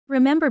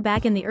Remember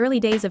back in the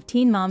early days of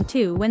Teen Mom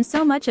 2 when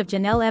so much of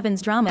Jenelle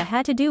Evans' drama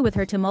had to do with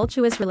her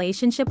tumultuous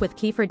relationship with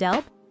Kieffer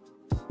Delp?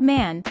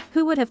 Man,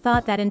 who would have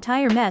thought that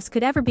entire mess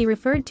could ever be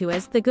referred to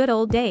as the good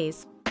old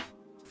days?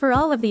 For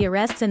all of the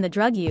arrests and the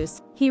drug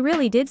use, he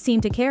really did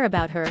seem to care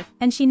about her,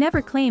 and she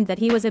never claimed that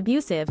he was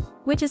abusive,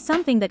 which is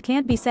something that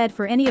can't be said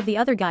for any of the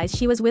other guys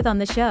she was with on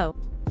the show.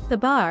 The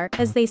bar,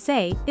 as they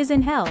say, is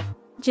in hell.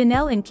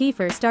 Jenelle and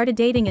Kieffer started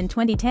dating in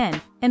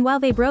 2010, and while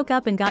they broke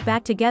up and got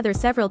back together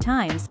several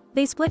times,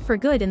 they split for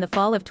good in the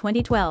fall of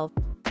 2012.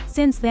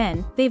 Since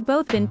then, they've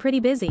both been pretty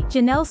busy.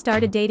 Jenelle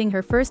started dating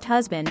her first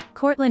husband,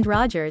 Courtland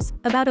Rogers,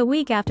 about a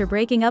week after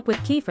breaking up with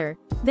Kieffer.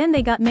 Then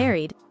they got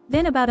married.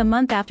 Then about a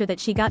month after that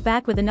she got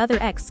back with another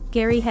ex,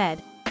 Gary.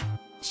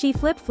 She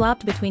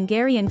flip-flopped between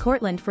Gary and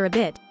Courtland for a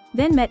bit,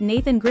 then met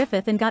Nathan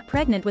Griffith and got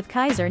pregnant with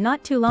Kaiser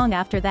not too long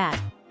after that.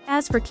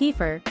 As for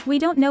Kieffer, we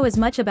don't know as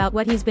much about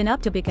what he's been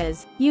up to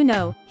because, you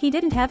know, he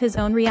didn't have his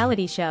own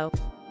reality show.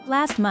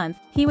 Last month,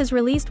 he was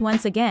released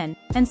once again,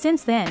 and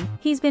since then,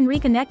 he's been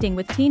reconnecting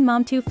with Teen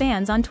Mom 2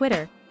 fans on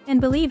Twitter. And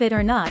believe it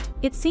or not,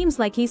 it seems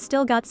like he's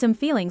still got some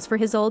feelings for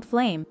his old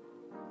flame.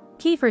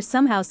 Kieffer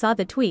somehow saw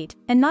the tweet,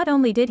 and not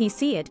only did he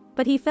see it,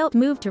 but he felt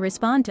moved to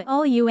respond to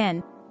all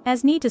UN.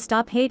 As need to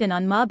stop hatin'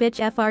 on ma bitch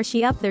fr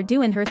she up there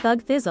doing her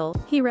thug thizzle,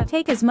 he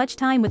take as much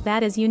time with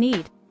that as you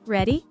need.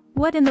 Ready?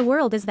 What in the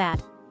world is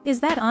that? Is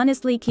that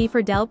honestly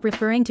Kieffer Delp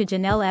referring to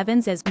Jenelle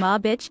Evans as ma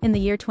bitch in the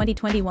year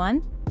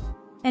 2021?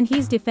 And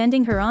he's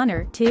defending her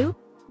honor, too?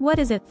 What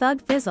is a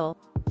thug thizzle?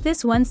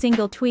 This one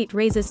single tweet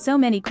raises so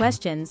many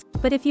questions,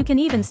 but if you can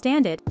even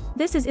stand it,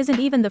 this isn't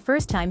even the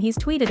first time he's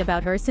tweeted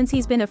about her since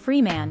he's been a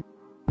free man.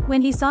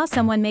 When he saw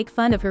someone make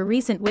fun of her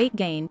recent weight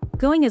gain,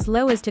 going as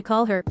low as to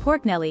call her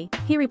pork Nelly,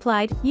 he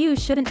replied, "You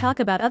shouldn't talk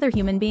about other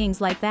human beings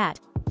like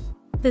that."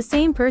 The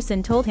same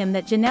person told him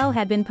that Jenelle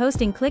had been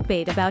posting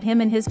clickbait about him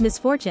and his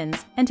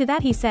misfortunes, and to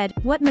that he said,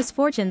 "What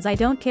misfortunes? I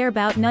don't care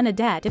about none of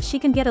dat. If she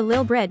can get a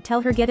lil bread,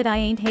 tell her get it, I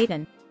ain't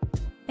hatin'."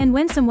 And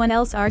when someone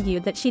else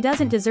argued that she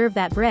doesn't deserve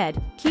that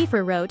bread,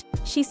 Kieffer wrote,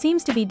 "She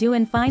seems to be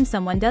doing fine.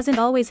 Someone doesn't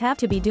always have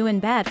to be doing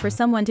bad for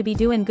someone to be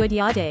doing good,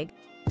 ya dig."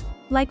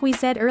 Like we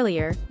said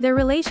earlier, their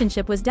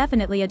relationship was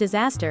definitely a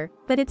disaster,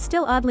 but it's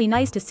still oddly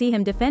nice to see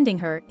him defending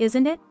her,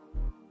 isn't it?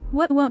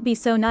 What won't be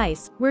so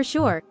nice, we're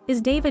sure, is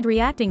David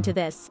reacting to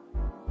this.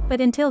 But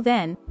until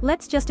then,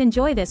 let's just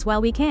enjoy this while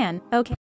we can, okay?